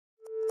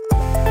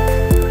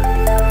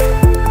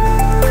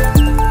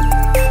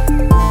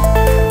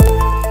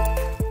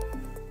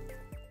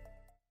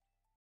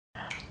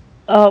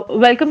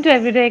Welcome to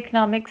Everyday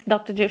Economics,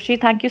 Dr.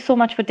 Joshi. Thank you so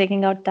much for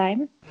taking out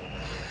time.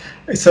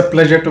 It's a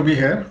pleasure to be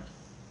here.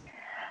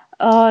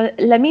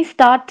 Let me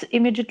start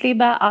immediately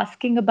by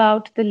asking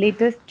about the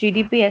latest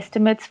GDP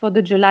estimates for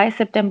the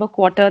July-September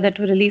quarter that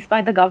were released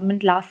by the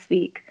government last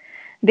week.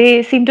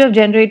 They seem to have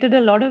generated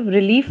a lot of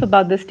relief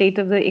about the state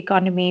of the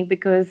economy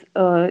because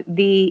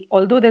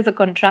although there's a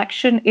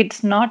contraction,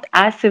 it's not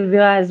as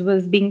severe as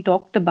was being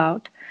talked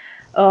about.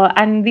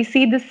 And we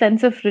see this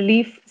sense of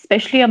relief,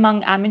 especially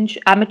among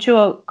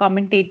amateur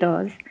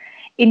commentators.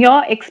 In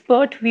your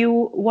expert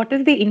view, what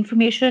is the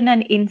information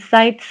and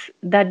insights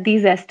that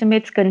these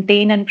estimates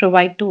contain and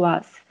provide to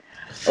us?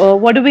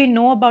 What do we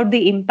know about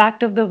the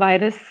impact of the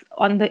virus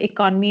on the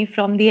economy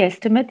from the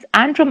estimates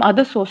and from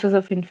other sources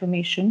of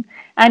information?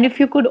 And if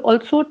you could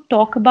also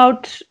talk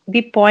about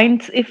the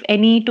points, if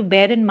any, to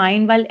bear in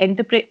mind while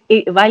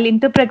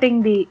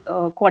interpreting the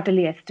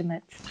quarterly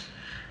estimates.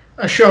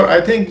 Sure. I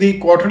think the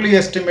quarterly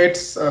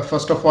estimates,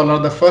 first of all, are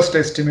the first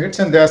estimates,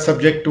 and they are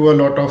subject to a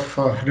lot of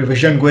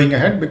revision going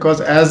ahead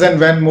because as and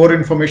when more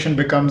information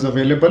becomes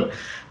available,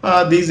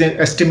 these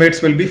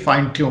estimates will be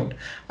fine-tuned.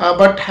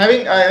 But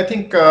I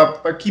think,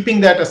 keeping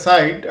that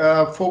aside,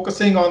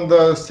 focusing on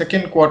the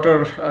second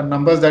quarter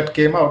numbers that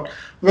came out,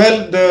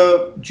 well,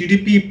 the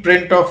GDP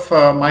print of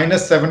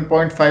minus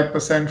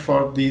 7.5%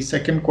 for the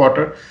second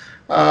quarter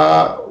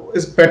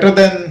is better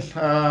than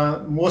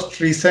most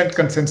recent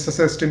consensus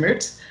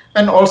estimates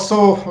and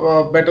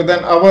also better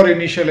than our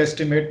initial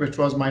estimate, which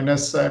was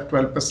minus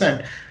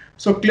 12%.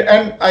 So,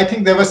 and I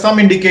think there were some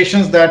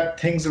indications that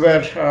things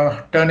were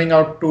turning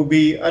out to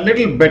be a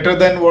little better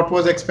than what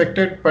was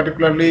expected,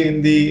 particularly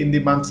in the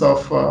month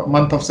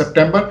of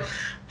September.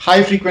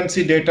 High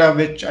frequency data,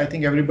 which I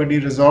think everybody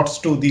resorts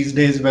to these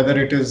days, whether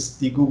it is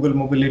the Google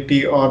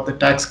mobility or the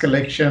tax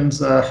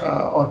collections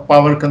or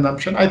power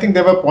consumption, I think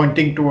they were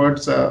pointing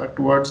towards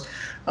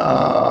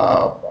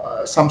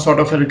some sort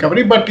of a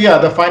recovery. But yeah,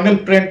 the final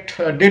print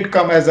did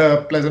come as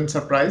a pleasant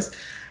surprise.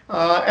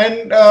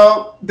 And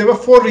there were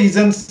four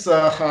reasons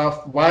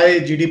why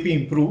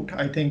GDP improved.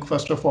 I think,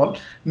 first of all,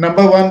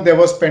 number one, there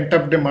was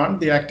pent-up demand.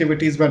 The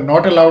activities were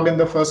not allowed in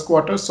the first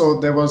quarter, so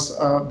there was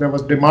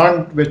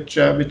demand which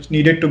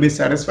needed to be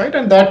satisfied,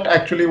 and that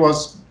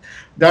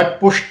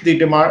pushed the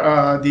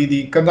demand,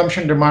 the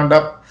consumption demand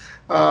up,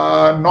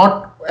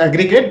 not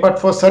aggregate, but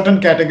for certain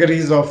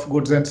categories of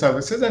goods and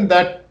services, and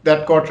that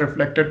got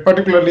reflected,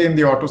 particularly in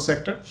the auto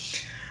sector.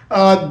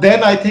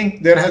 Then I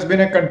think there has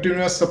been a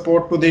continuous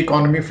support to the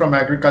economy from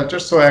agriculture.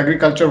 So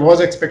agriculture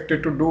was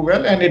expected to do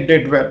well, and it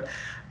did well.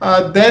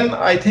 Then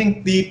I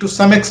think to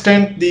some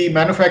extent the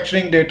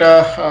manufacturing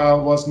data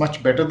was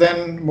much better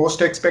than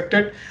most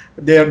expected.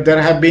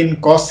 There have been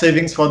cost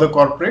savings for the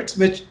corporates,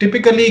 which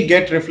typically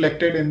get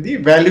reflected in the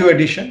value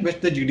addition,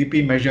 which the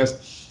GDP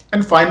measures.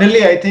 And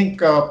finally, I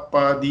think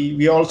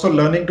we are also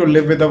learning to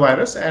live with the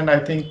virus, and I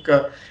think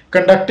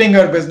conducting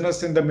our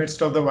business in the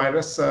midst of the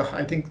virus.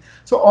 I think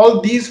so.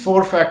 All these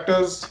four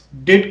factors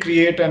did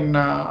create and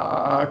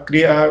led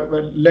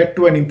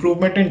to an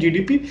improvement in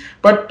GDP,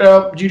 but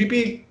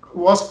GDP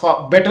was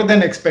far better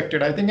than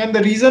expected, I think. And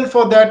the reason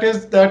for that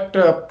is that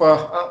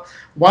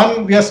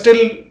one, we are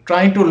still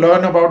trying to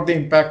learn about the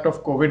impact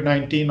of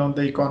COVID-19 on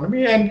the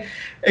economy, and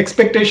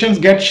expectations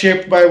get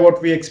shaped by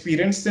what we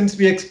experienced, since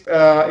we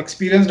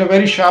experienced a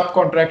very sharp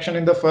contraction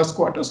in the first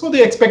quarter. So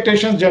the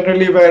expectations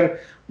generally were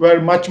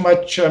much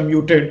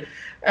muted.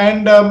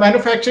 And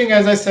manufacturing,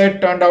 as I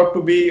said, turned out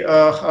to be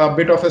a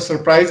bit of a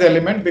surprise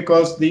element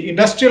because the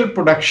industrial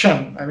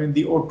production, I mean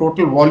the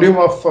total volume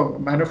of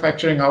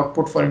manufacturing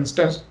output, for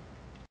instance,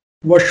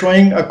 was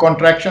showing a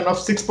contraction of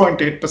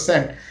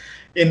 6.8%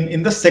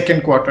 in the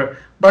second quarter.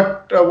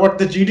 But what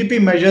the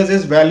GDP measures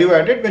is value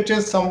added, which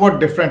is somewhat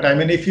different. I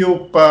mean, if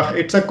you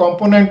it's a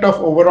component of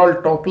overall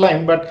top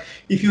line, but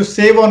if you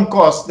save on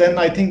costs, then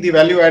I think the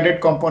value added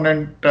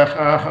component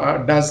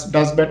does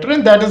better,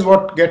 and that is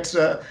what gets.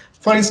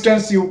 For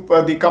instance,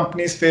 the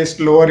companies faced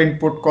lower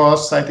input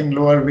costs, I think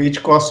lower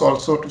wage costs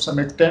also to some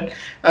extent.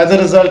 As a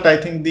result, I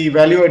think the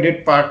value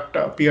added part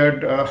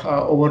appeared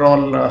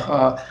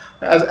overall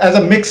as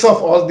a mix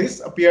of all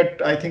this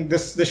appeared. I think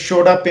this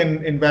showed up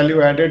in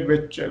value added,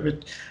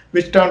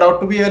 which turned out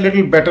to be a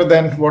little better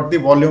than what the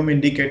volume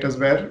indicators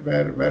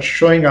were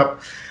showing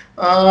up.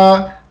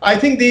 I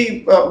think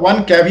the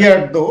one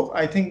caveat, though,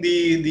 I think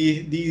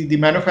the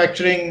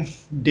manufacturing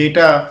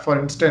data, for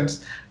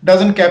instance,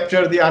 doesn't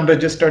capture the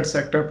unregistered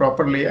sector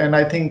properly. And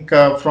I think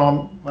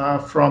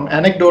from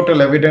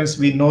anecdotal evidence,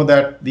 we know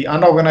that the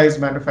unorganized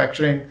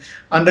manufacturing,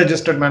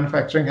 unregistered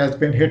manufacturing has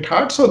been hit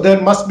hard. So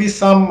there must be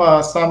some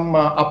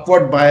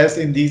upward bias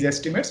in these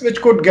estimates,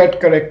 which could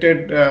get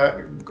corrected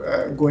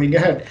going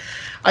ahead.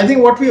 I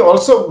think what we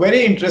also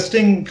very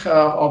interesting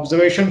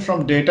observation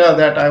from data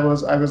that I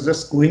was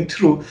just going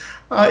through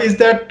is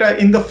that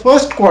in the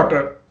first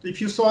quarter, if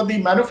you saw, the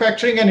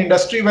manufacturing and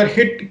industry were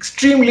hit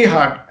extremely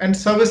hard, and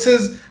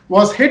services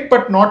was hit,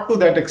 but not to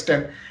that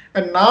extent.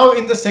 And now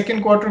in the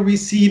second quarter, we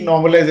see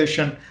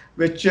normalization,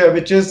 which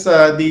is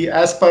the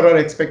as per our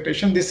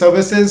expectation. The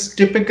services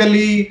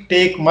typically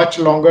take much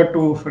longer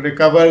to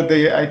recover.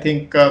 I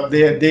think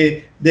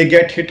they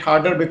get hit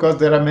harder because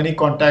there are many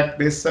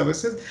contact-based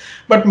services.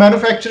 But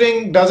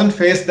manufacturing doesn't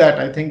face that.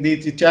 I think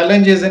the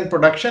challenge is in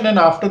production, and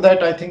after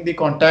that, I think the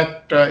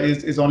contact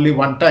is only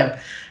one time.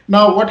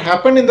 Now, what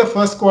happened in the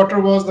first quarter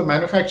was the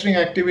manufacturing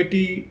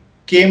activity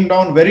came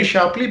down very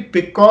sharply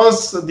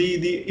because the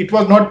it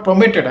was not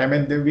permitted. I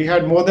mean, we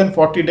had more than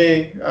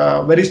 40-day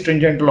very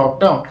stringent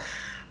lockdown.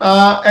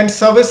 And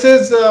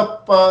services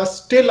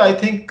still, I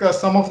think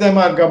some of them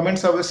are government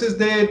services.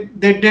 They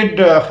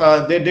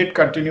did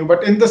continue,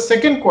 but in the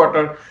second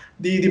quarter,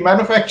 the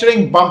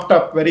manufacturing bumped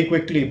up very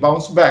quickly,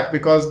 bounced back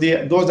because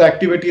those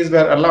activities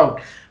were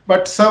allowed.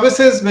 But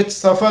services which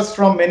suffers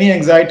from many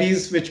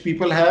anxieties which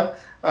people have,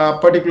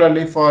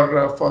 particularly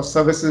for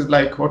services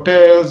like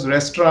hotels,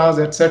 restaurants,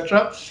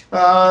 etc.,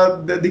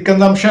 the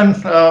consumption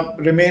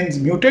remains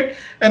muted.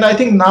 And I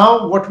think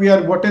now what we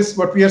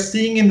are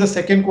seeing in the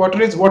second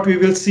quarter is what we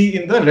will see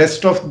in the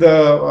rest of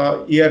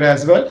the year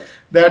as well.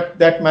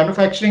 That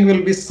manufacturing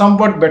will be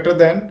somewhat better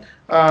than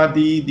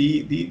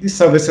the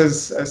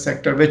services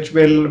sector, which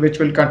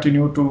will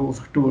continue to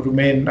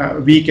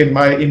remain weak in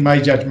my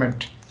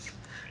judgment.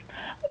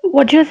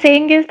 What you're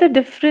saying is the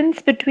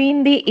difference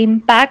between the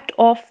impact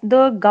of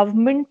the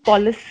government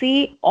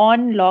policy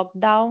on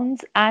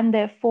lockdowns and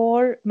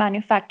therefore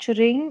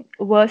manufacturing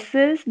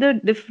versus the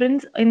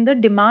difference in the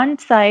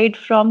demand side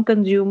from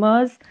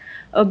consumers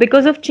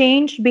because of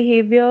changed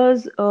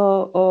behaviors,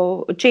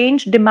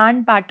 changed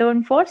demand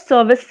pattern for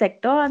service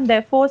sector, and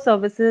therefore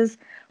services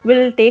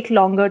will take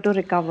longer to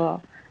recover.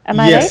 Am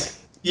I right? Yes.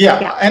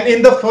 Yeah. Yeah. And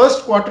in the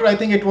first quarter, I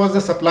think it was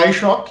the supply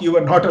shock. You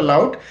were not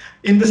allowed.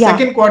 In the Yeah.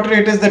 second quarter,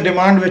 it is the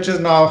demand which is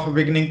now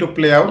beginning to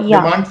play out.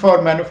 Yeah. Demand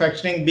for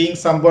manufacturing being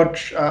somewhat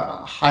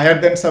higher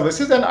than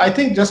services. And I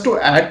think just to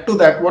add to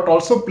that, what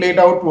also played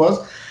out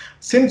was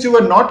since you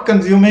were not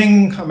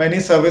consuming many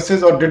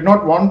services or did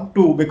not want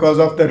to because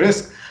of the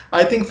risk,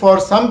 I think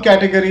for some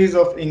categories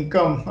of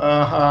income,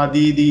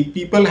 the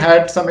people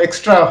had some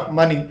extra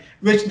money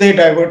which they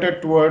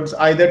diverted towards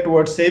either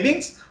towards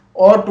savings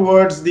or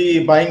towards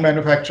the buying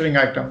manufacturing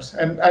items.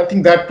 And I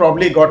think that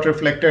probably got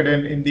reflected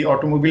in the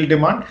automobile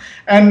demand.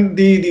 And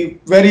the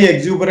very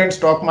exuberant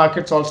stock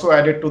markets also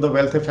added to the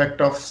wealth effect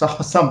of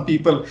some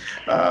people.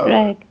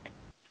 Right.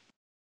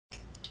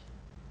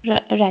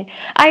 Right.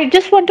 I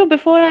just want to,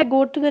 before I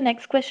go to the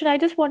next question, I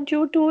just want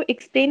you to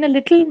explain a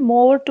little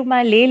more to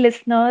my lay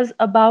listeners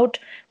about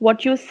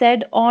what you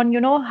said on,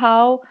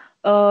 how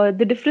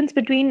the difference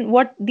between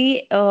what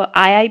the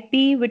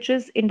IIP, which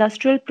is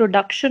industrial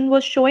production,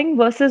 was showing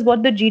versus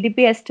what the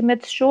GDP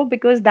estimates show,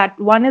 because that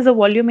one is a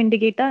volume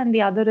indicator and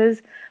the other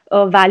is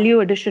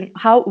value addition.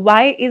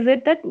 Why is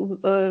it that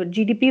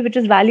GDP, which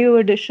is value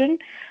addition,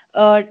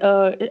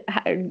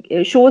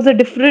 shows a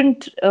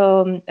different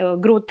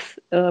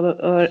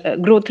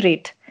growth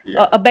rate,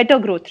 Yeah. a better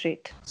growth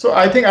rate? So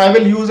I think I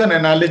will use an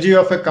analogy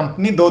of a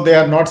company, though they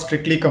are not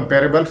strictly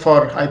comparable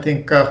for, I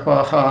think,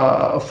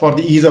 for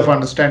the ease of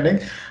understanding.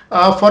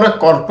 For a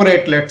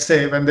corporate, let's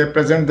say, when they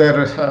present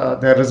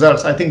their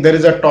results, I think there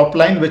is a top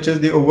line, which is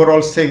the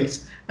overall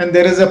sales, and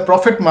there is a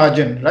profit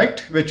margin, right,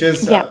 which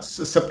is Yeah.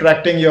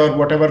 subtracting your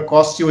whatever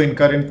costs you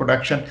incur in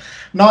production.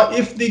 Now,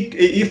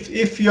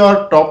 if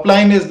your top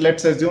line is,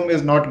 let's assume,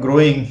 is not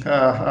growing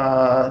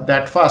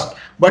that fast,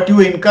 but you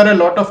incur a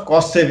lot of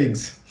cost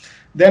savings,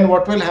 then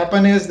what will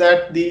happen is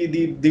that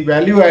the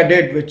value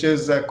added, which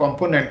is a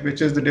component,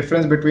 which is the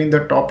difference between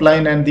the top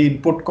line and the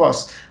input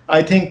costs,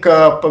 I think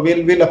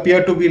will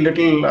appear to be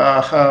little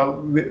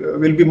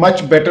will be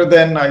much better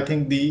than, I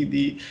think,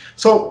 the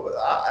so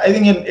I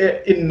think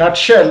in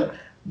nutshell,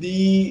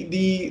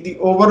 the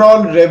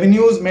overall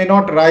revenues may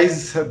not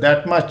rise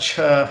that much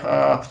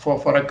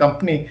for a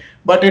company,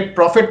 but its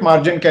profit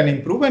margin can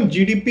improve, and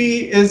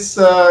GDP is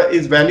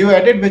value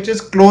added, which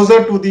is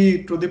closer to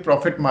the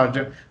profit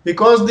margin,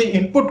 because the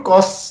input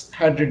costs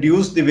had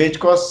reduced, the wage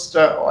costs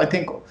I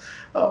think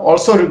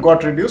also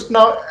got reduced.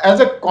 Now, as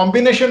a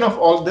combination of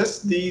all this,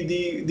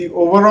 the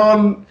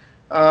overall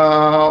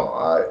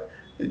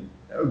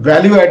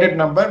value added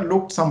number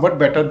looked somewhat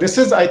better. This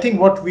is, I think,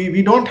 what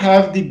we don't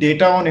have the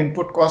data on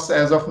input costs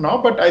as of now,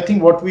 but I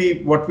think what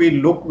we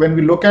look, when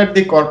we look at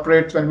the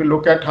corporates, when we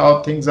look at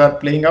how things are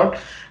playing out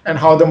and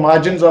how the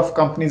margins of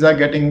companies are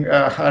getting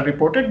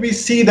reported, we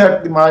see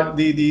that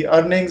the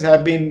earnings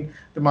have been,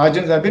 the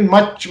margins have been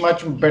much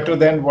better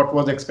than what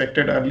was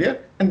expected earlier,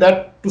 and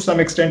that to some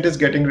extent is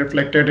getting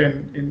reflected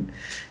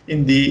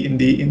in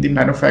the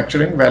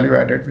manufacturing value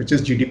added, which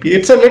is GDP.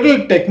 It's a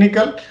little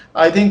technical,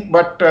 I think,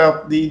 but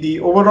the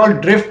overall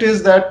drift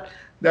is that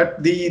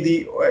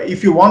the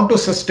if you want to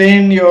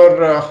sustain your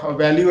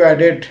value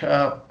added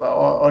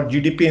or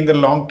GDP in the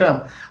long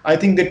term, I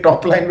think the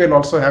top line will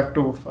also have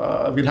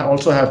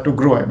to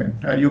grow. I mean,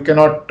 you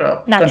cannot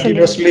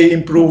continuously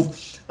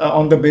improve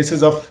on the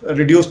basis of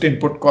reduced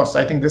input costs.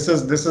 I think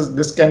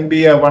this can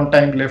be a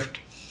one-time lift.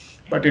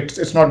 but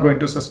it's not going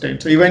to sustain.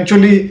 So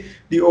eventually,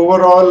 the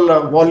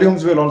overall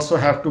volumes will also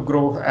have to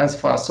grow as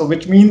fast. So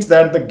which means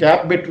that the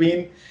gap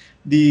between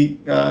the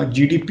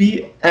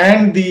GDP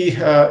and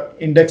the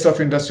index of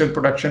industrial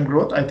production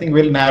growth, I think,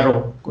 will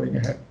narrow going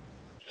ahead.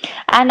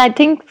 And I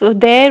think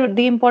there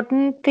the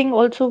important thing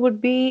also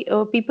would be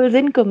people's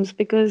incomes,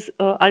 because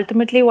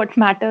ultimately what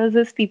matters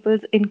is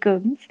people's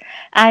incomes,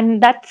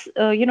 and that's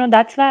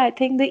why I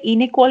think the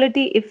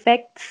inequality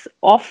effects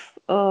of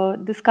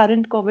this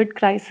current COVID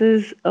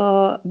crisis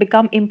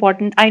become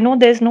important. I know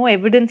there's no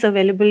evidence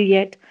available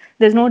yet.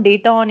 There's no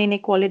data on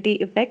inequality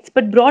effects,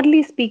 but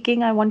broadly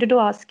speaking, I wanted to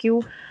ask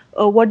you,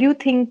 what do you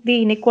think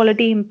the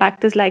inequality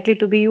impact is likely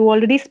to be? You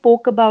already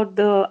spoke about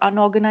the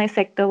unorganized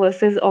sector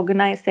versus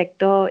organized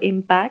sector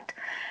impact.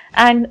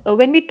 And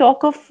when we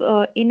talk of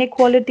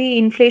inequality,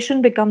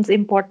 inflation becomes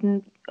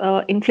important.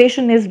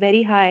 Inflation is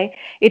very high.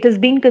 It has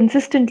been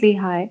consistently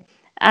high.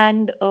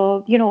 And,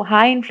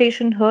 high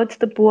inflation hurts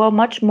the poor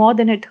much more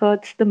than it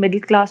hurts the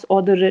middle class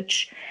or the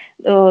rich.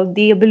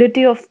 The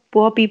ability of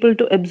poor people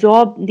to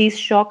absorb these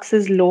shocks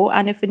is low,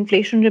 and if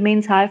inflation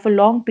remains high for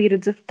long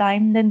periods of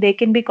time, then there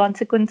can be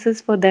consequences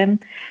for them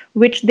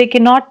which they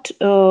cannot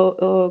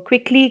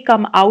quickly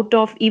come out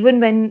of, even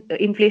when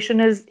inflation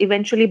is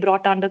eventually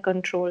brought under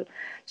control.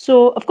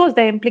 So, of course,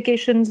 there are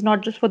implications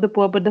not just for the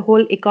poor, but the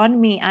whole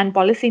economy and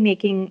policy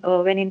making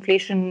when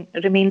inflation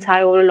remains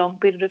high over a long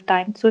period of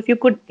time. So, if you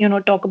could,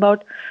 talk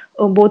about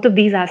both of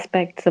these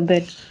aspects a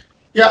bit.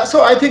 Yeah,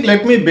 so I think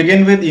let me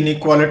begin with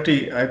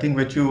inequality. I think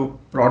which you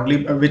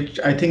broadly, which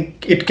I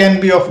think it can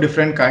be of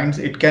different kinds.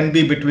 It can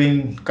be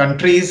between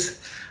countries,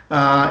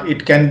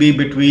 it can be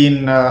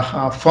between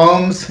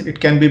firms,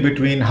 it can be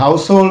between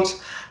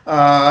households,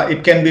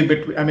 it can be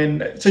between. I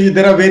mean, so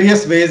there are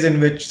various ways in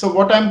which. So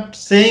what I'm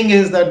saying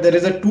is that there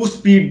is a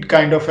two-speed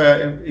kind of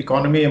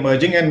economy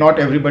emerging, and not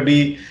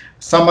everybody.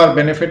 Some are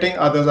benefiting,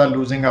 others are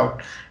losing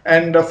out.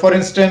 And for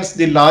instance,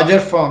 the larger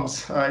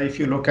firms, if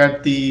you look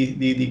at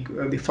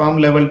the firm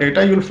level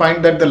data, you'll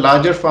find that the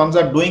larger firms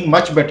are doing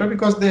much better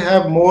because they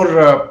have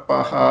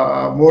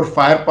more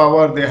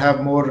firepower, they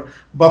have more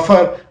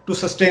buffer to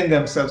sustain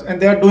themselves,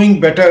 and they are doing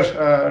better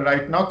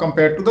right now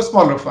compared to the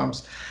smaller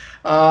firms.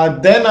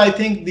 Then I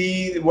think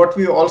what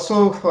we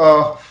also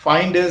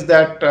find is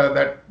that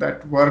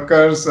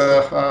workers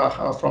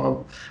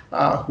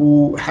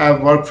who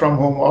have work from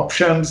home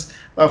options,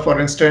 for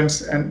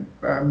instance, and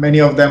many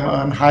of them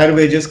earn higher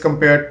wages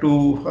compared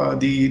to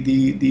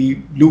the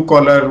blue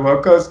collar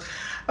workers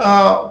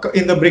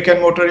in the brick and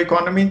mortar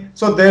economy.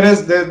 So there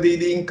is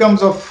the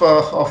incomes of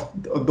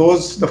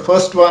those, the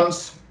first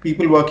ones,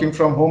 people working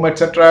from home,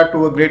 etc.,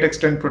 to a great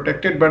extent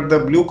protected, but the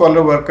blue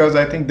collar workers,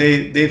 I think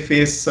they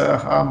face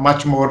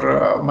much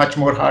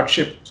more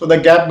hardship. So the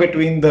gap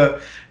between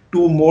the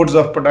two modes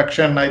of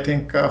production, I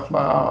think,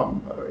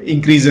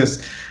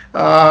 increases.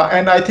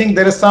 And I think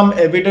there is some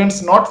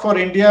evidence, not for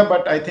India,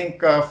 but I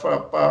think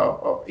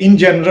in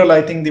general,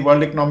 I think the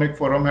World Economic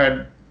Forum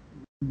had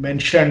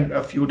mentioned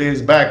a few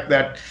days back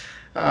that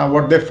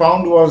what they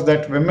found was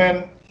that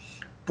women,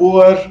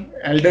 poor,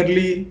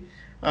 elderly,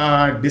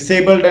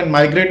 disabled, and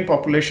migrant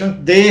populations,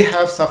 they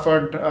have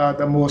suffered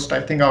the most,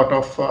 I think, out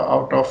of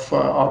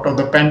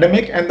the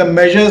pandemic, and the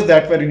measures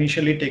that were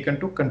initially taken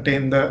to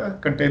contain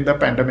the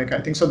pandemic. I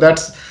think so.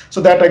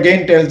 That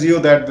again tells you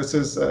that this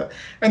is,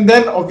 and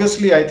then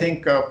obviously I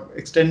think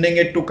extending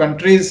it to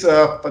countries,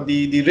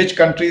 the rich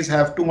countries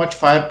have too much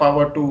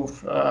firepower to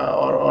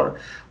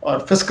or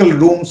fiscal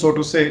room, so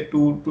to say,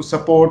 to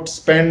support,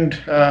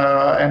 spend,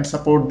 and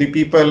support the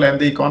people and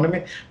the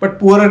economy. But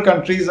poorer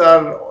countries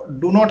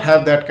do not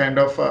have that kind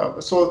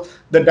of. So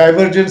the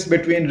divergence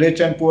between rich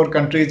and poor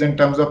countries in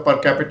terms of per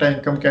capita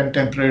income can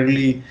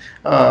temporarily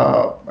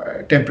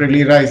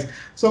rise.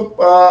 So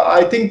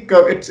I think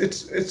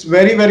it's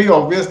very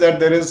obvious that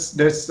there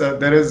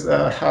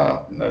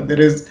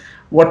is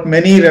what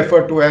many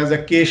refer to as a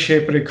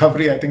K-shaped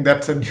recovery. I think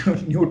that's a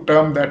new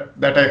term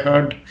that I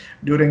heard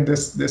during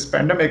this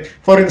pandemic.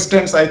 For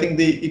instance, I think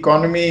the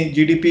economy,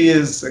 GDP,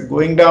 is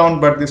going down,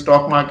 but the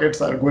stock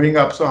markets are going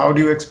up. So how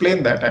do you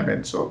explain that? I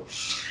mean, so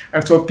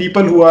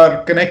people who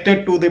are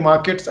connected to the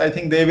markets, I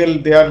think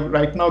they are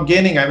right now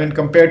gaining, I mean,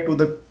 compared to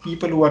the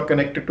people who are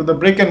connected to the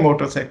brick and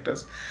mortar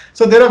sectors.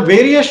 So there are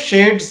various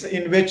shades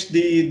in which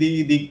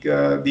the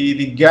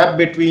gap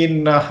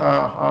between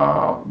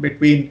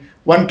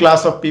one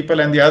class of people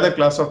and the other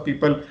class of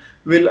people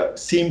will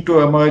seem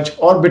to emerge,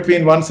 or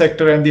between one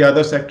sector and the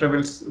other sector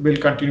will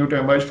continue to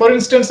emerge. For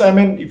instance, I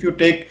mean, if you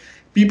take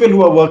people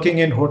who are working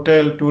in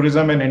hotel,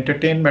 tourism, and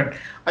entertainment,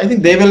 I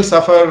think they will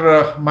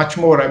suffer much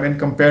more, I mean,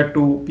 compared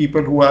to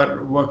people who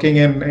are working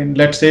in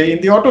let's say,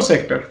 in the auto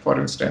sector, for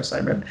instance.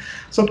 I mean,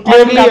 so Or in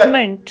clearly,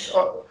 government.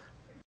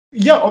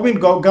 yeah, I mean,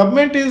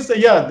 government is,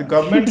 yeah, the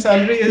government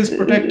salary is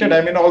protected.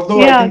 I mean,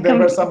 although I Yeah, think there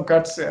were some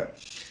cuts.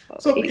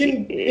 So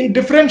in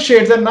different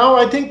shades, and now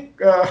I think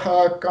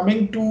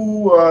coming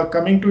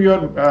to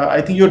your,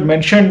 I think you had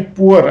mentioned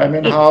poor. I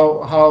mean,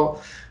 how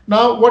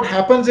now what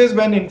happens is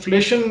when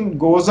inflation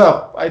goes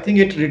up, I think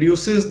it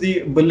reduces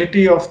the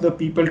ability of the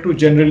people to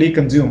generally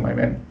consume. I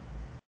mean,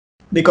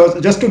 Because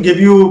just to give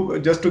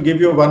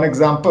you one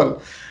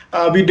example,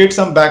 we did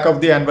some back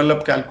of the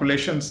envelope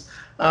calculations.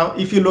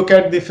 If you look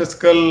at the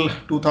fiscal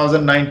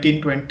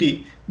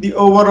 2019-20, the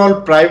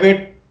overall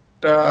private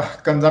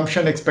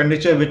consumption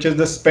expenditure, which is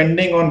the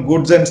spending on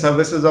goods and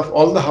services of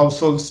all the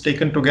households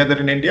taken together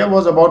in India,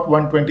 was about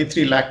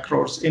 123 lakh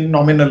crores in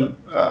nominal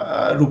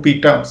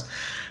rupee terms.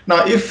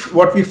 Now, if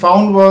what we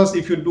found was,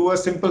 if you do a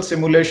simple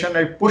simulation,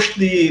 I pushed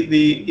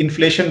the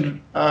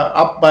inflation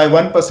up by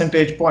 1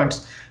 percentage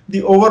points,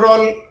 the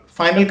overall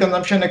final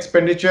consumption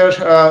expenditure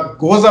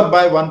goes up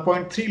by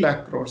 1.3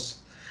 lakh crores.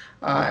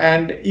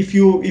 And if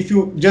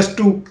you just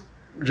to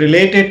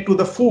relate it to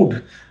the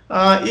food,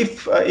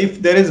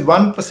 if there is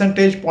 1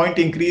 percentage point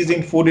increase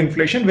in food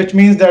inflation, which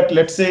means that,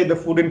 let's say the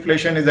food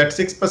inflation is at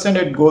 6%,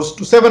 it goes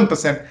to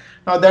 7%.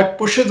 Now that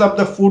pushes up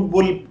the food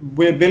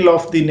bill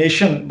of the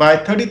nation by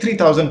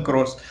 33,000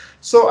 crores.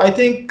 So I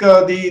think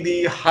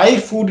the high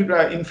food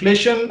high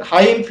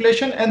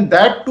inflation, and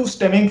that too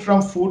stemming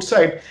from food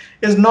side,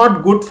 is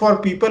not good for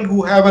people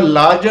who have a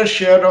larger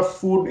share of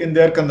food in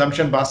their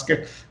consumption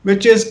basket,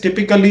 which is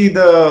typically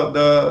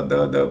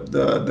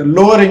the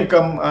lower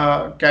income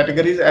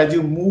categories. As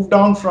you move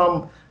down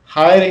from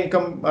higher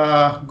income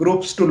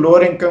groups to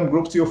lower income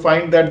groups, you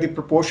find that the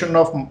proportion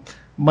of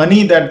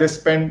money that they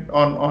spend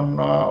on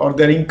or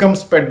their income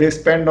they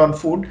spend on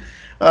food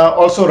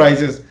also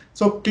rises.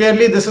 So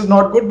clearly this is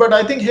not good. But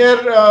I think here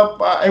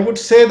I would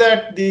say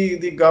that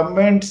the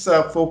government's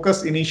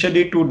focus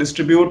initially to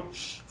distribute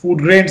food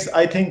grains,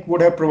 I think,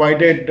 would have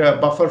provided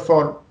buffer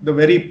for the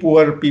very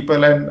poor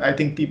people, and I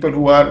think people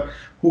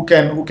who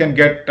can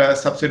get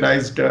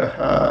subsidized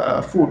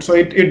food. So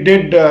it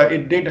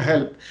did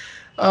help.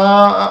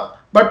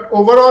 But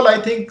overall, I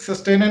think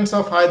sustenance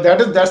of high,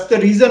 that's the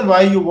reason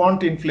why you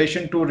want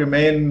inflation to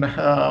remain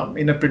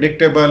in a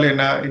predictable, in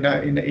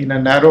a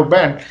narrow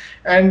band.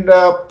 And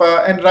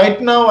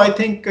right now, I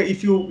think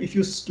if you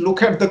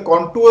look at the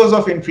contours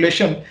of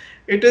inflation,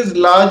 it is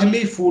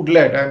largely food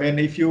led. I mean,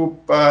 if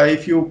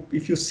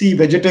you see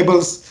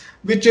vegetables,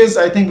 which is,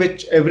 I think,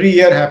 which every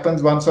year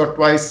happens once or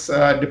twice,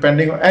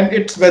 depending, and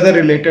it's weather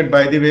related,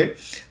 by the way.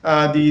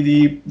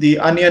 The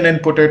onion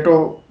and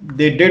potato,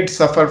 they did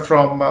suffer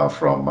from a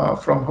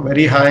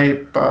very high,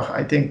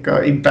 I think,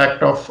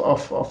 impact of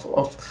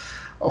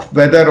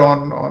weather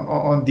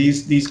on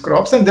these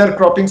crops, and their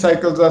cropping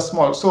cycles are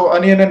small. So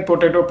onion and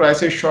potato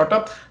prices shot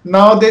up.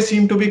 Now they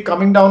seem to be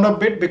coming down a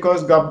bit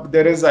because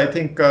there is, I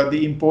think,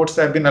 the imports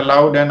have been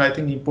allowed, and I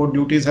think import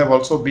duties have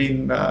also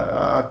been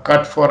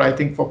cut for, I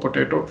think, for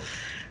potato.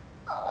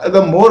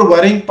 The more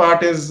worrying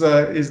part is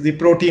the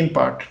protein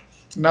part.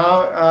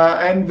 Now,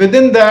 and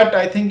within that,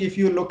 I think if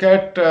you look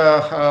at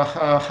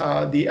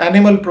the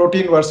animal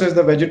protein versus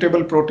the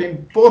vegetable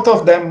protein, both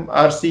of them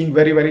are seeing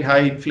very, very high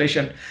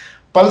inflation.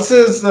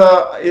 Pulses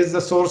is the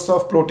source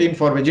of protein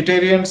for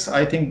vegetarians.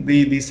 I think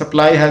the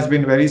supply has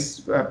been very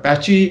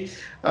patchy.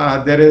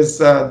 There is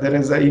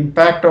an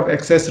impact of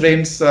excess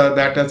rains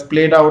that has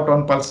played out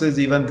on pulses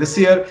even this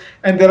year,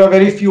 and there are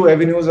very few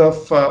avenues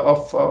of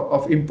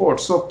import.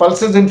 So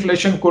pulses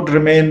inflation could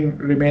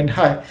remain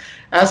high.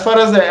 As far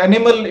as the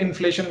animal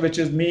inflation, which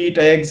is meat,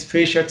 eggs,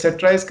 fish,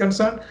 etc., is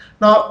concerned,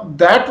 now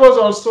that was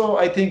also,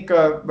 I think,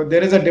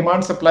 there is a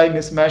demand-supply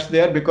mismatch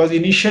there, because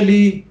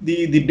initially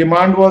the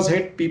demand was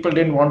hit. People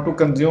didn't want to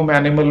consume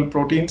animal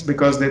proteins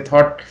because they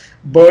thought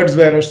birds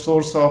were a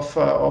source of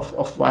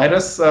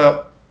virus,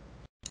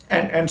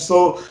 and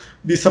so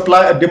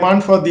the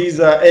demand for these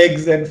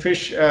eggs and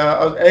fish,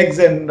 eggs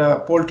and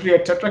poultry,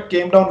 etc.,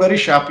 came down very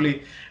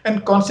sharply.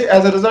 And as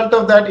a result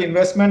of that,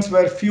 investments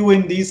were few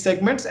in these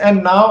segments.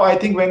 And now I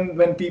think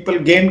when people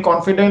gain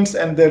confidence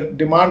and the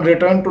demand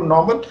returned to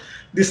normal,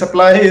 the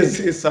supply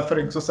is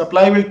suffering. So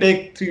supply will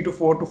take 3 to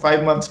 4 to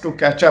 5 months to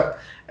catch up.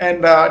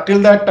 And till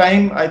that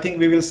time, I think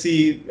we will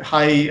see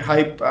high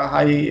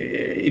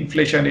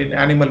inflation in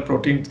animal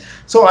proteins.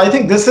 So I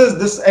think this,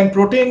 and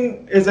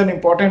protein is an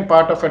important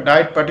part of a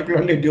diet,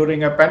 particularly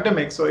during a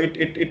pandemic. So it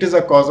is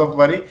a cause of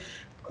worry.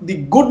 The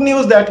good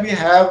news that we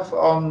have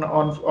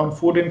on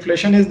food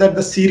inflation is that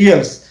the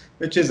cereals,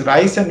 which is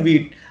rice and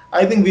wheat,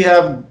 I think we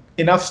have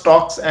enough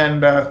stocks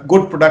and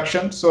good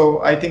production.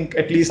 So I think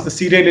at least the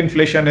cereal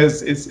inflation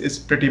is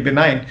pretty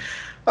benign.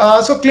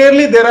 So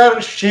clearly there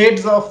are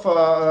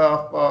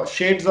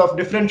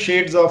different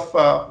shades of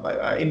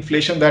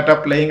inflation that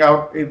are playing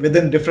out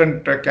within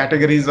different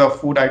categories of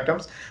food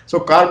items. So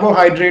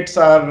carbohydrates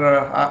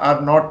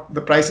are not,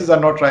 the prices are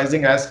not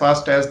rising as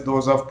fast as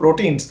those of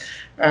proteins,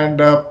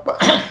 and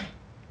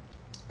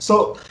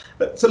so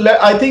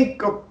I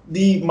think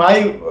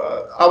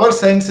our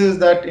sense is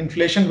that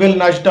inflation will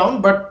nudge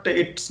down, but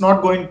it's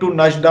not going to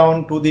nudge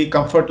down to the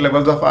comfort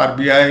levels of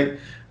RBI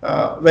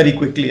very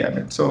quickly. I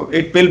mean, so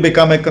it will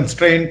become a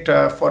constraint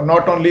for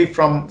not only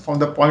from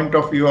the point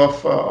of view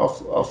of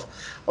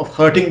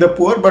hurting the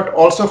poor, but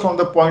also from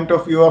the point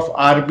of view of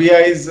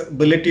RBI's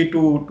ability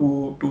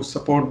to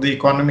support the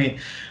economy.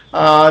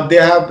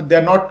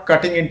 They're not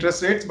cutting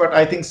interest rates, but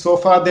I think so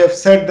far they have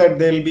said that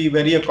they'll be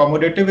very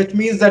accommodative, which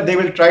means that they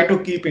will try to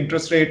keep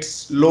interest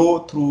rates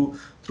low through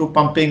through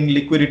pumping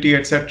liquidity,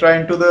 etc.,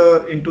 into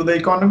the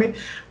economy.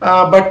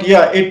 But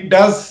yeah, it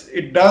does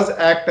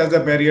act as a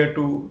barrier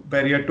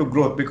to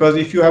growth, because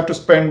if you have to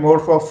spend more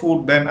for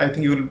food, then I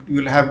think you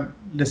will have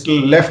little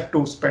left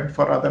to spend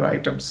for other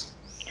items.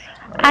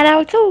 And I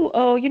also,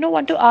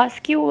 want to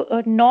ask you,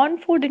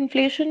 non-food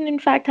inflation, in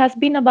fact, has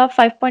been above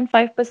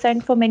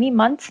 5.5% for many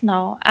months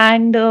now,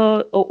 and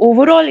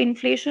overall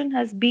inflation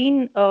has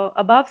been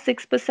above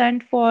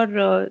 6% for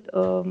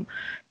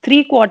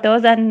 3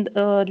 quarters. And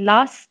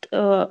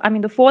I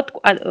mean,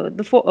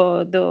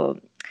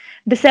 the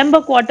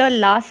December quarter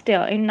last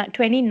year in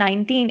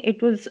 2019,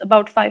 it was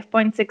about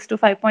 5.6 to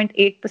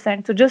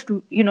 5.8%. So just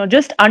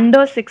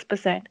under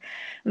 6%.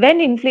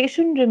 When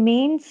inflation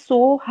remains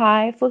so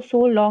high for so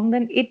long,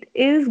 then it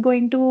is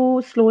going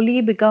to slowly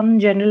become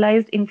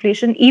generalized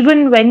inflation,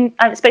 even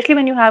especially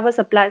when you have a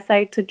supply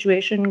side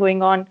situation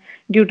going on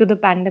due to the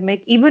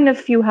pandemic, even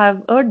if you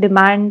have a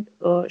demand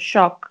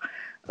shock.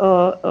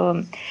 Uh,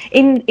 um,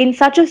 in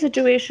such a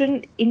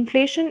situation,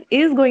 inflation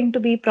is going to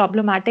be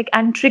problematic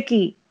and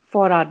tricky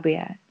for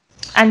RBI,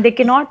 and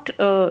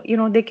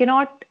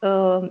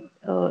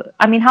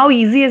I mean, how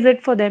easy is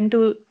it for them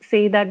to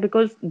say that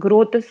because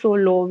growth is so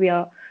low, we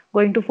are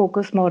going to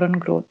focus more on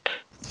growth?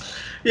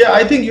 Yeah,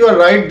 I think you are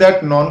right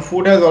that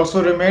non-food has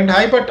also remained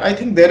high, but I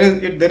think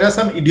there are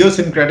some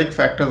idiosyncratic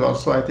factors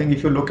also. I think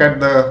if you look at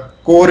the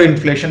core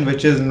inflation,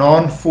 which is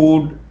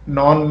non-food,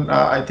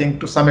 I think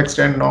to some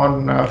extent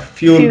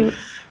non-fuel, Few.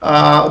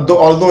 though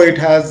although it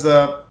has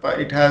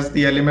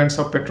the elements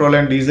of petrol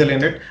and diesel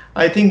in it.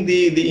 I think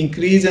the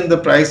increase in the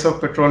price of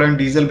petrol and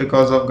diesel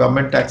because of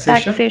government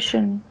taxation,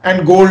 Taxation.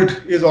 and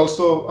gold is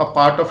also a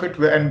part of it,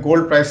 and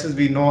gold prices,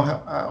 we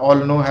all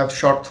know, have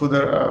shot through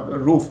the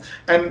roof.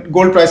 And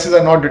gold prices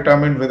are not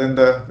determined within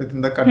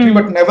the country, Hmm.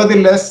 but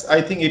nevertheless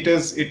I think it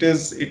is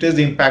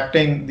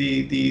impacting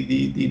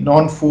the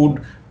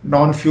non-food,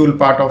 non-fuel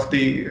part of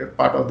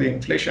the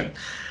inflation.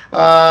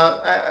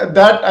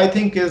 That I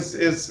think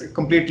is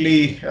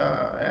completely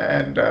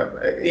and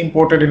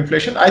imported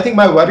inflation. I think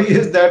my worry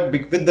is that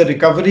with the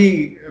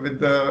recovery, with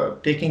the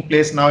taking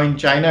place now in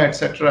China,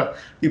 etc.,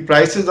 the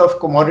prices of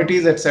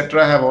commodities,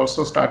 etc., have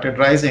also started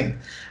rising,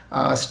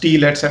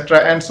 steel, etc.,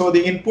 and so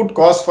the input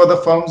costs for the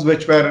firms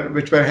which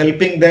were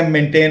helping them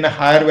maintain a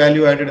higher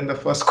value added in the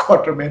first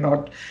quarter may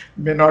not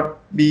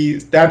be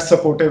that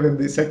supportive in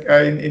the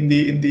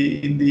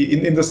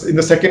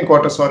second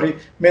quarter. Sorry,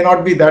 may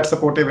not be that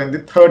supportive in the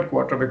third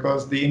quarter,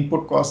 because the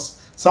input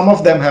costs, some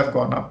of them have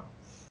gone up.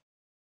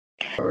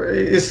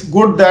 It's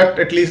good that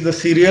at least the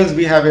cereals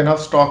we have enough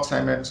stocks.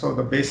 I mean, so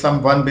the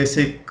one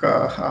basic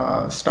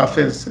stuff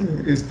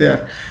is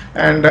there,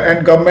 and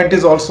government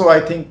is also,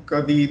 I think,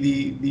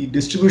 the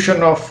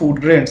distribution of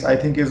food grains, I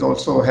think, is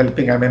also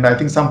helping. I mean, I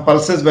think some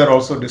pulses were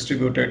also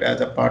distributed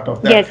as a part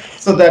of that, Yes.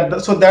 so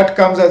that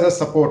comes as a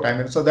support. I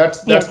mean, so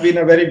that's Yes. been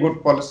a very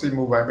good policy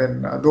move. I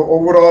mean, the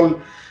overall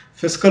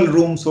fiscal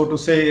room, so to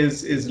say,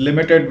 is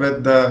limited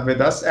with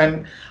us.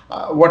 And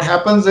what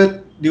happens is,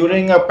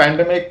 during a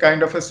pandemic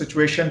kind of a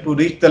situation, to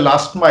reach the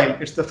last mile,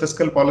 it's the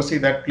fiscal policy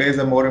that plays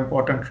a more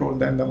important role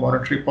than the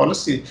monetary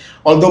policy.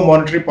 Although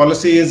monetary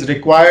policy is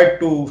required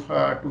to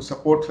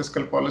support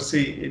fiscal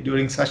policy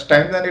during such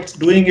times, and it's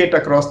doing it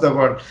across the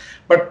world.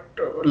 But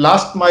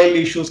last mile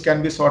issues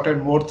can be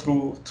sorted more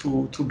through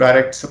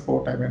direct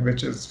support. I mean,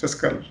 which is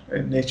fiscal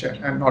in nature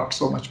and not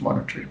so much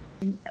monetary.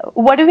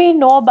 What do we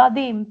know about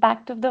the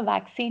impact of the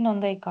vaccine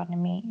on the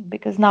economy?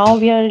 Because now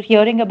we are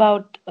hearing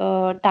about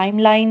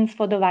timelines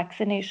for the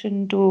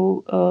vaccination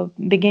to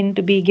begin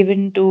to be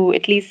given to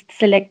at least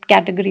select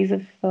categories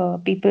of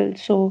people.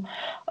 So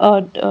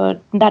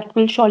that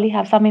will surely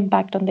have some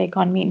impact on the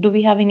economy. Do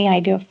we have any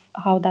idea of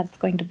how that's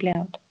going to play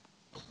out?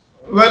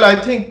 Well, I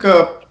think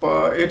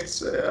it's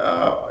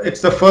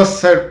the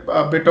first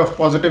bit of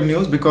positive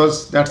news,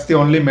 because that's the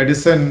only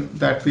medicine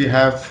that we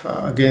have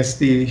against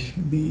the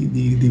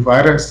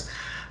virus.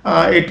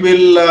 It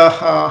will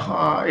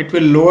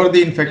lower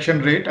the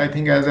infection rate, I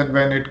think, as and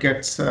when it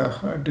gets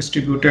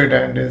distributed,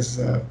 and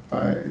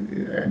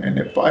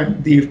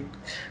the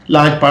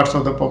large parts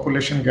of the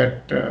population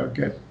get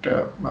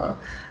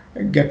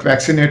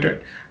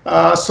vaccinated.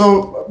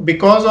 So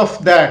because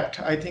of that,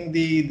 I think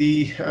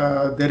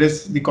there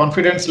is the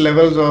confidence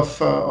levels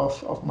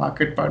of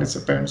market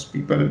participants.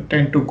 People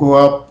tend to go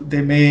up.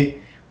 They may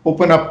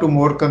open up to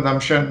more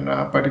consumption,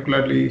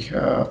 particularly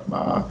uh,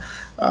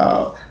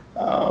 uh,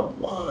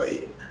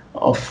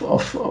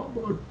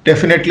 of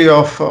definitely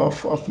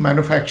of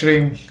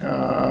manufacturing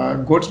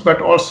goods,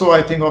 but also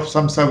I think of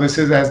some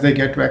services as they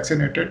get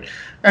vaccinated.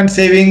 And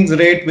savings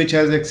rate, which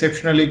has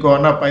exceptionally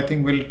gone up, I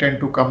think will tend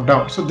to come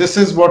down. So this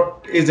is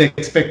what is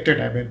expected.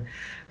 I mean,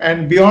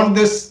 and beyond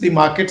this, the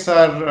markets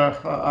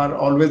are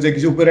always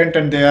exuberant,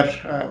 and they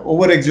are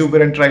over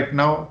exuberant right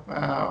now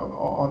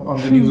on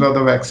the news of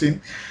the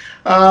vaccine.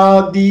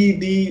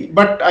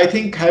 But I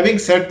think, having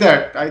said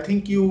that, I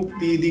think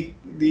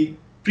the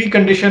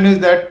precondition is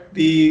that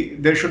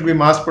there should be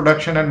mass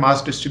production and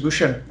mass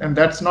distribution, and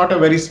that's not a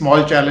very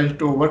small challenge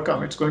to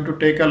overcome. It's going to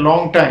take a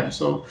long time.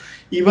 So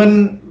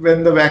even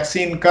when the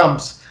vaccine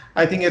comes,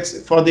 I think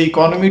it's for the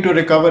economy to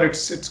recover.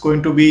 It's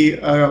going to be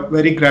a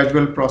very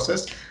gradual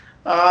process.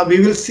 We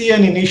will see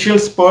an initial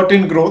spurt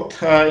in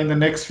growth in the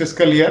next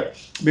fiscal year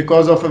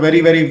because of a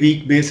very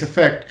weak base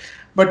effect.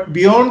 But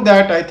beyond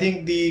that, I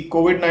think the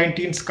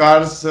COVID-19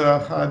 scars,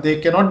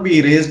 they cannot be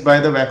erased by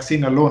the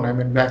vaccine alone. I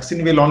mean,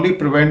 vaccine will only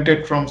prevent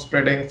it from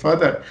spreading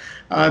further.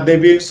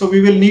 So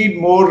we will need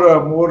more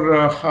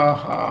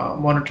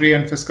monetary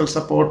and fiscal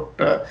support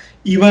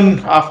even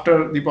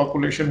after the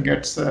population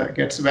gets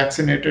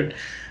vaccinated.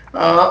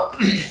 Uh,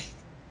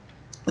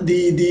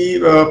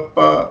 the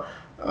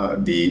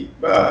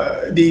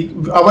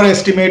our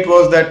estimate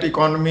was that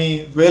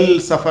economy will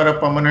suffer a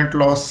permanent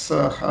loss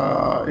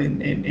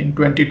in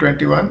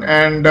 2021,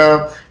 and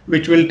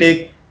which will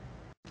take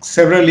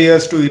several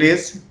years to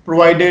erase,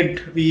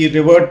 provided we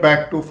revert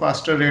back to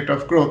faster rate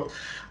of growth.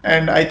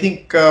 And I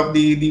think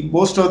the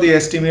most of the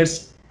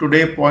estimates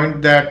today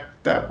point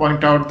out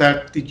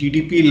that the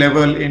GDP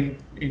level in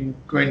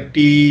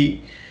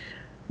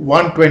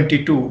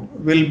 2022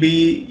 will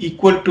be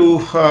equal to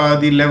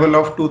the level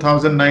of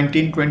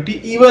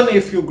 2019-20, even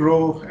if you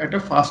grow at a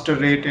faster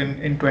rate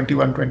in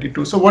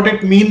 21-22. So what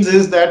it means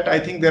is that I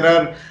think there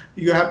are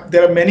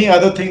many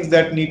other things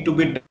that need to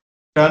be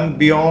done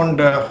beyond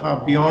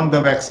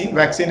the vaccine.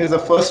 Vaccine is the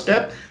first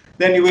step.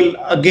 Then you will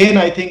again,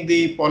 I think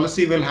the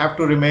policy will have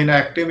to remain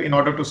active in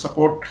order to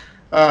support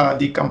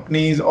the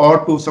companies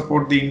or to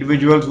support the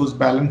individuals whose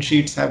balance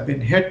sheets have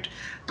been hit,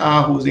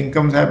 whose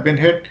incomes have been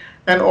hit.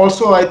 And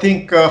also, I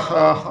think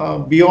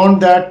beyond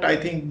that, I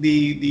think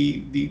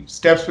the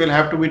steps will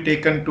have to be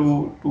taken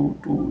to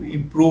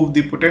improve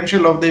the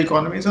potential of the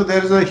economy. So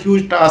there is a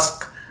huge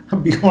task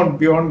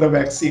beyond the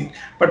vaccine.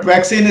 But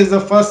vaccine is the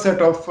first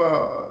set of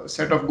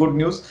good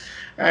news,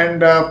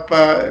 and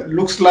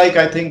looks like,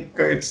 I think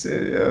it's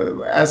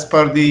as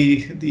per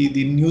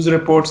the news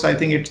reports, I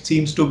think it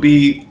seems to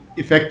be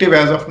effective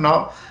as of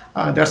now.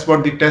 That's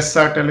what the tests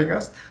are telling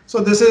us. So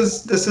this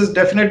is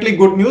definitely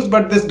good news,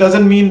 but this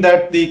doesn't mean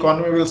that the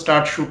economy will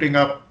start shooting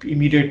up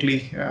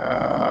immediately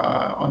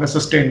on a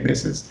sustained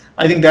basis.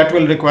 I think that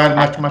will require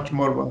much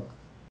more work.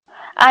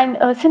 And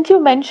since you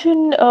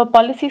mentioned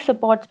policy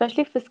support,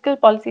 especially fiscal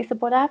policy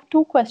support, I have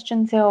two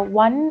questions here.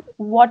 One,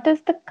 what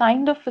is the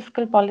kind of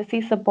fiscal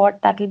policy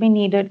support that will be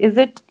needed? Is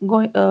it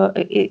going?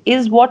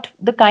 Is what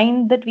the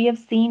kind that we have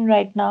seen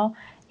right now?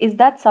 Is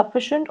that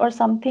sufficient, or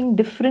something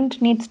different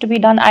needs to be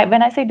done?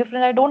 When I say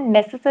different, I don't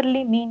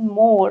necessarily mean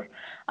more.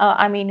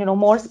 I mean,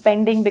 more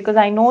spending, because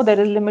I know there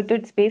is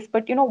limited space.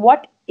 But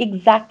what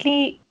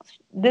exactly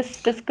this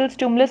fiscal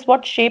stimulus,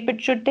 what shape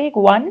it should take?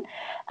 One,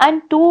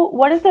 and two,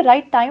 what is the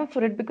right time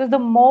for it? Because the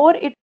more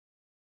it,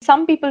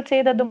 some people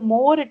say that the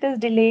more it is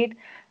delayed,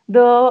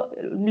 the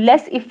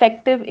less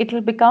effective it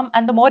will become,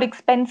 and the more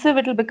expensive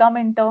it will become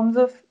in terms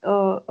of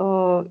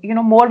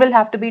more will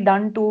have to be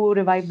done to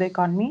revive the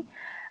economy.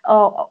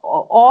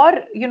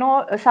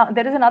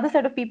 There is another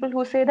set of people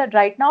who say that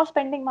right now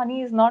spending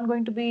money is not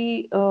going to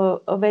be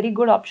a very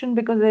good option,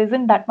 because there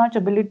isn't that much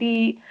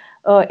ability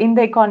in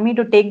the economy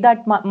to take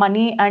that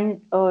money and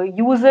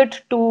use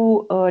it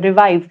to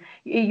revive.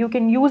 You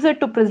can use it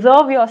to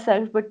preserve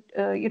yourself, but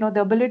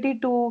the ability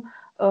to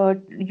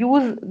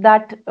use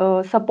that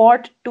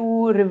support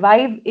to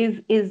revive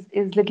is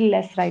little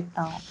less right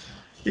now.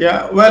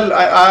 Yeah, well,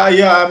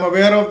 I'm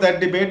aware of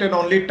that debate, and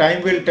only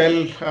time will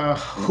tell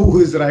who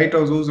is right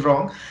or who's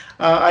wrong.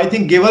 I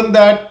think given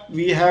that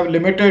we have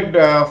limited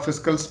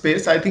fiscal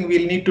space, I think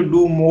we'll need to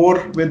do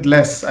more with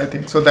less. I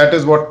think so. That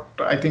is what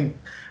I think.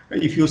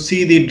 If you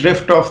see the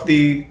drift of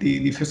the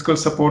fiscal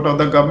support of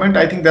the government,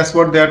 I think that's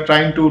what they are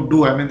trying to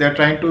do. I mean, they're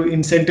trying to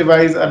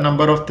incentivize a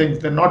number of things.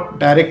 They're not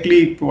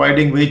directly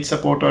providing wage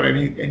support or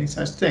any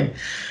such thing.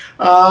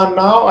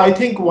 Now, I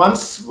think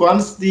once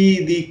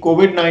the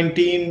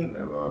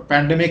COVID-19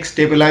 pandemic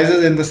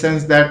stabilizes, in the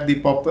sense that the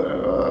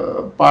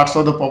parts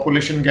of the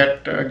population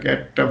get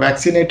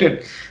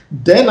vaccinated,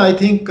 then I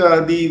think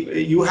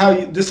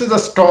this is a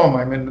storm.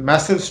 I mean,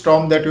 massive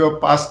storm that you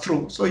have passed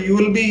through. So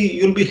you'll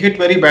be hit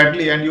very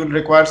badly, and you'll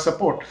require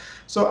support.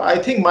 So I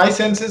think my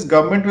sense is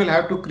government will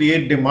have to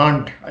create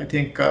demand. I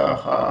think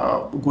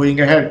going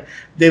ahead,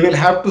 they will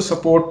have to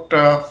support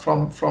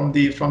from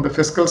the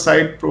fiscal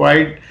side,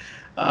 provide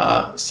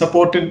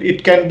support.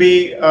 It can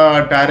be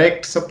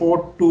direct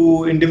support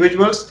to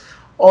individuals,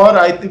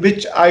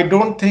 which I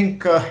don't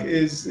think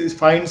is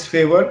finds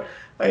favor.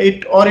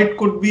 It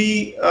could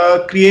be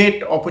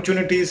create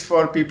opportunities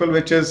for people,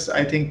 which is,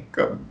 I think,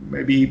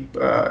 maybe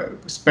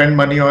spend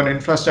money on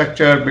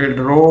infrastructure, build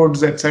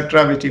roads,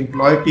 etc., which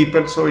employ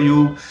people. So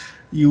you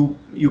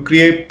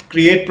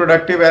create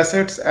productive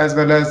assets, as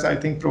well as, I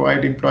think,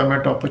 provide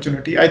employment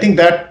opportunity. I think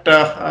that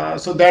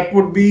so that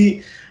would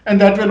be,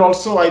 and that will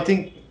also, I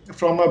think,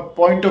 from a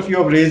point of view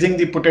of raising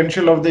the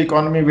potential of the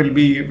economy, will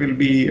be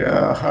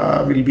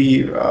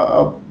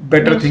a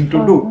better thing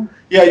to do.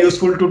 Yeah,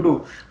 useful to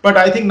do. But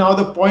I think now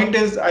the point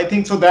is, I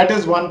think, so that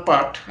is one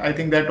part. I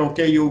think that,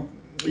 okay,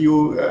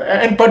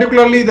 and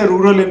particularly the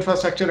rural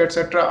infrastructure,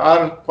 etc.,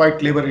 are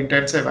quite labor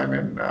intensive. I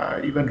mean,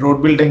 even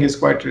road building is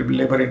quite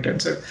labor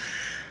intensive.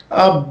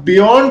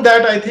 Beyond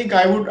that, I think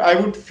I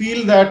would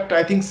feel that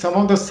I think some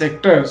of the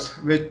sectors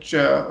which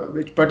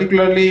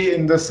particularly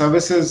in the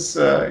services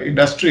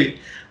industry,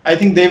 I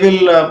think they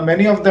will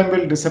many of them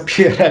will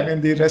disappear. I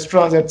mean the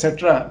restaurants,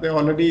 etc. They're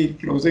already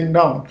closing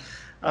down,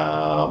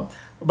 uh,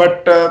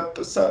 but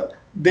so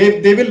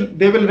they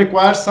will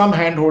require some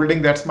hand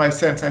holding. That's my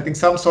sense. I think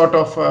some sort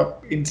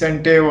of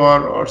incentive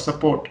or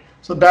support.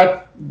 So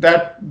that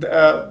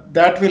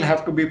will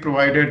have to be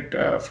provided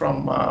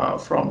from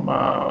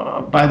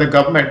by the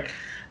government,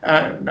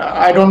 and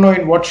I don't know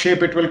in what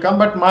shape it will come.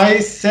 But my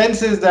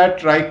sense is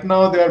that right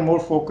now they are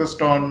more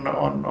focused on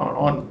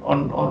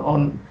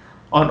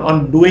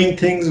doing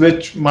things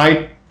which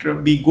might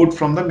be good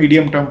from the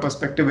medium term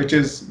perspective, which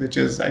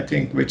is I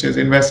think which is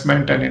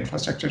investment and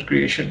infrastructure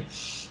creation.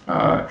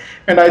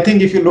 And I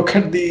think if you look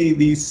at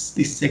the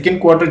second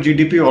quarter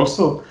GDP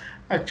also,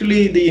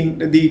 actually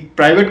the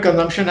private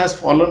consumption has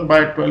fallen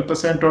by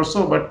 12% or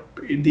so, but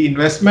the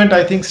investment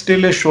I think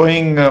still is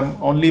showing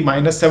only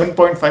minus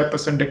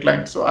 7.5%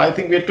 decline. So I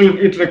think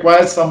it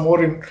requires some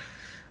more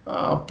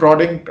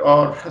prodding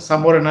or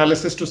some more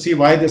analysis to see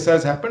why this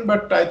has happened.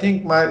 But I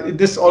think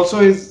this also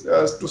is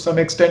to some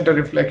extent a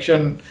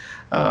reflection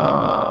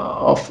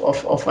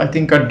of I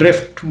think a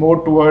drift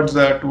more towards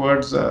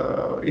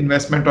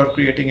investment or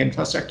creating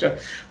infrastructure.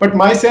 But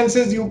my sense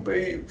is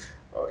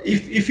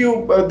if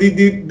you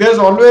there's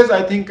always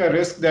I think a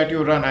risk that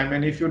you run. I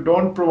mean if you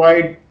don't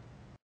provide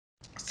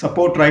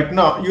support right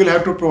now, you'll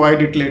have to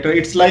provide it later.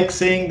 It's like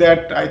saying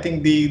that I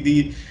think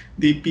the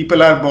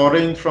people are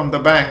borrowing from the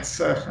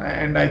banks,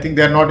 and I think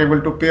they're not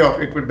able to pay off.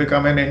 It would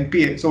become an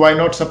NPA. So why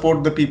not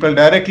support the people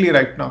directly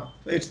right now?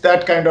 It's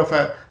that kind of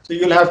a. So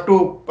you'll have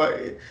to.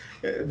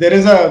 There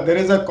is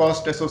a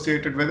cost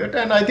associated with it,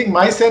 and I think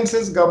my sense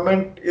is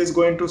government is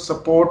going to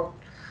support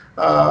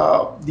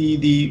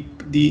the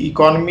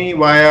economy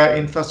via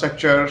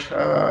infrastructure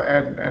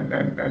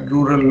and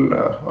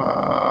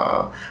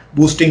rural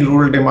boosting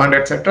rural demand,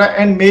 etc.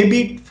 And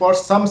maybe for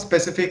some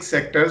specific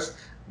sectors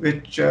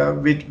which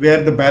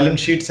where the balance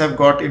sheets have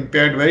got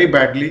impaired very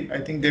badly, I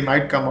think they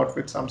might come out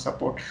with some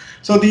support.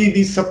 So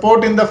the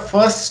support in the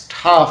first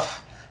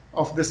half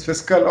of this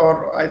fiscal,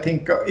 or I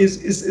think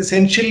is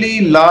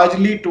essentially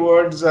largely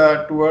towards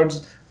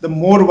the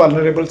more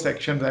vulnerable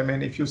sections. I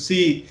mean, if you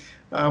see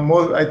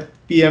more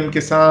PM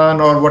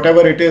Kisan or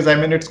whatever it is, I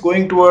mean, it's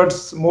going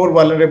towards more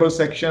vulnerable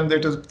sections.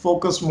 It is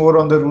focused more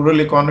on the rural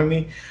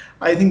economy.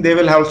 I think they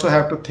will also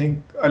have to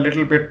think a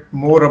little bit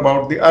more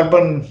about the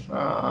urban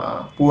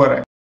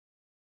poor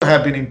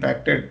have been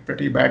impacted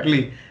pretty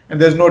badly, and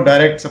there's no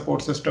direct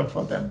support system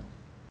for them.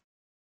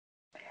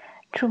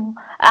 True.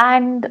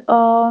 And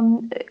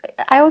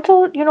I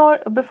also,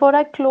 before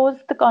I close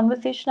the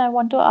conversation, I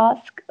want to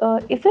ask,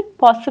 is it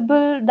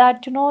possible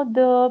that,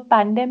 the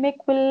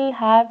pandemic will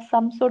have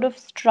some sort of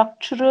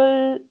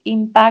structural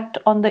impact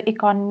on the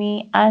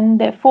economy, and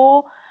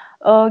therefore,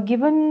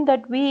 given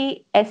that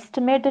we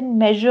estimate and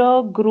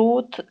measure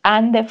growth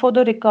and therefore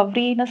the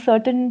recovery in a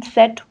certain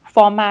set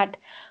format,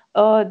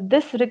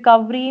 this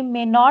recovery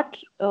may not,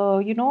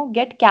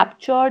 get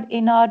captured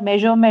in our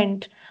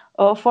measurement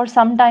for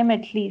some time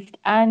at least,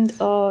 and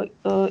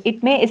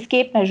it may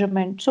escape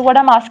measurement. So what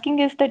I'm asking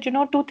is that,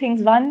 two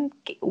things: one,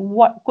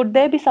 what could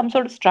there be some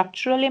sort of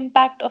structural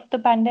impact of the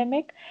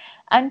pandemic,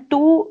 and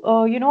two,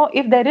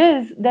 if there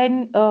is,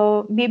 then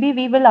maybe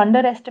we will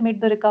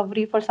underestimate the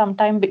recovery for some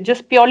time,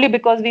 just purely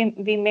because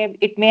we may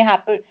it may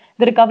happen,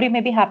 the recovery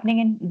may be happening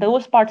in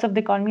those parts of the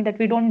economy that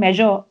we don't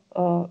measure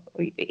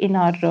in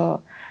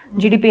our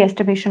GDP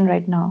estimation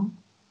right now.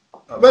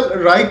 Well,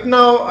 right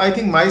now, I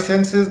think my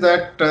sense is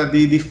that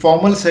the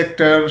formal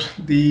sector,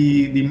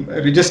 the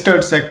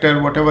registered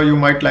sector, whatever you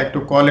might like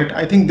to call it,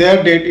 I think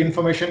their data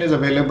information is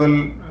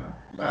available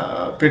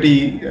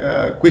pretty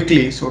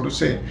quickly, so to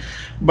say.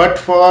 But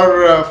for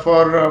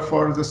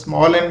the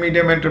small and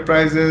medium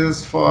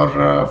enterprises,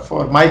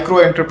 for micro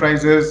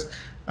enterprises,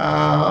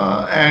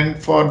 and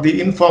for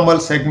the informal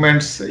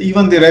segments,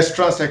 even the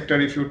restaurant sector,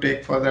 if you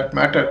take for that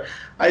matter,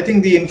 I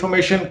think the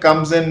information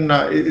comes in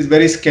is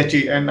very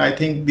sketchy. And I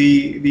think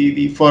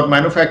the for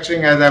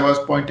manufacturing, as I was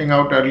pointing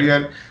out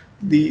earlier,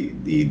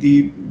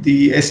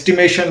 the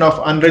estimation of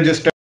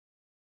unregistered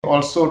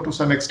also to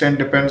some extent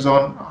depends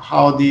on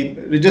how the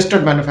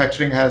registered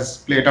manufacturing has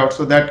played out.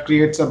 So that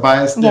creates a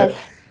bias there. Yes.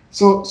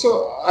 So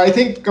I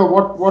think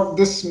what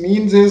this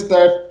means is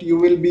that you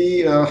will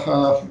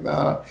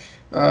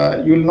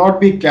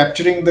not be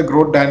capturing the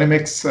growth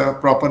dynamics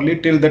properly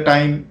till the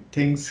time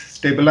things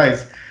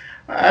stabilize.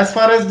 As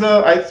far as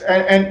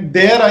and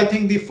there, I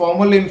think the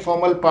formal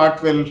informal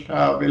part will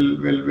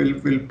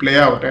play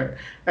out,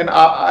 and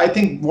I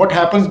think what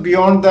happens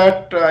beyond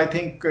that, I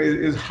think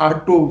is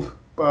hard to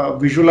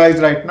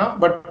visualize right now.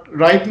 But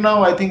right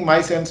now, I think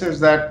my sense is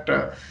that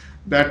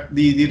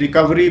the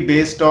recovery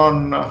based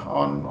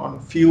on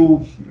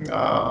few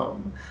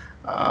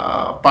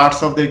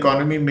parts of the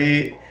economy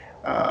may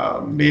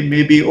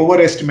be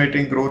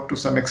overestimating growth to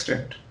some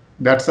extent.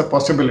 That's a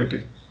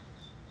possibility.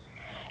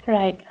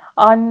 Right.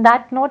 On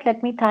that note,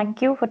 let me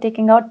thank you for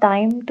taking out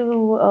time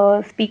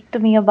to speak to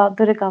me about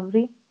the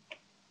recovery.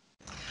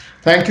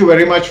 Thank you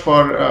very much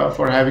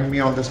for having me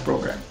on this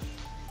program.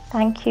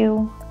 Thank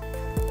you.